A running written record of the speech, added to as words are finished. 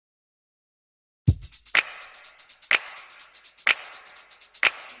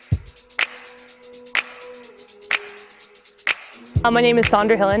My name is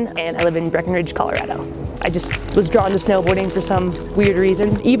Sandra Hillen and I live in Breckenridge, Colorado. I just was drawn to snowboarding for some weird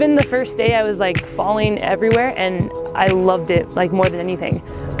reason. Even the first day I was like falling everywhere and I loved it like more than anything.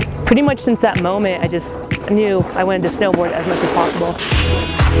 Pretty much since that moment I just knew I wanted to snowboard as much as possible.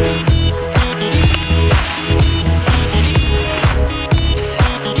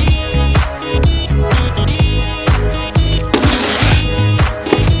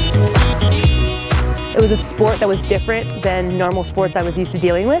 It was a sport that was different than normal sports I was used to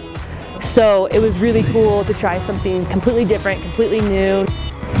dealing with. So it was really cool to try something completely different, completely new.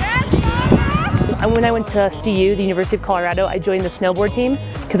 When I went to CU, the University of Colorado, I joined the snowboard team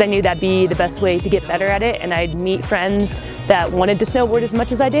because I knew that'd be the best way to get better at it, and I'd meet friends that wanted to snowboard as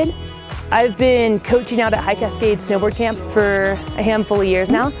much as I did. I've been coaching out at High Cascade Snowboard Camp for a handful of years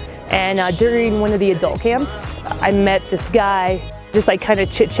now, and during one of the adult camps, I met this guy just like kind of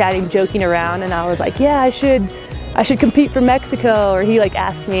chit-chatting, joking around, and I was like, yeah, I should compete for Mexico, or he like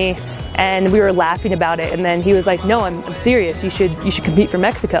asked me, and we were laughing about it, and then he was like, no, I'm serious, you should compete for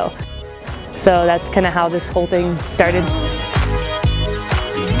Mexico. So that's kind of how this whole thing started.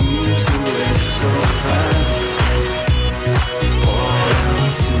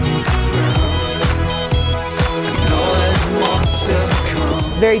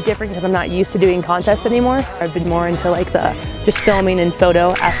 It's very different because I'm not used to doing contests anymore. I've been more into like the just filming and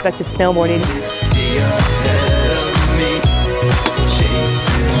photo aspect of snowboarding.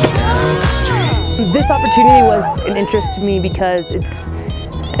 This opportunity was an interest to me because it's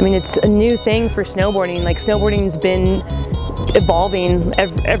a new thing for snowboarding. Like snowboarding's been evolving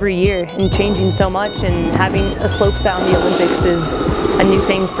every year and changing so much, and having a slopestyle in the Olympics is a new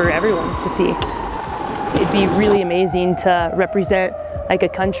thing for everyone to see. It'd be really amazing to represent like a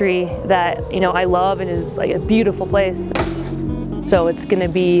country that I love and is like a beautiful place. So it's gonna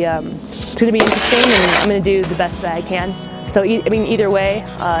be interesting, and I'm gonna do the best that I can. So either way,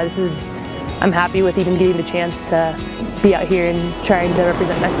 I'm happy with even getting the chance to be out here and trying to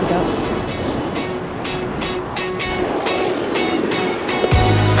represent Mexico.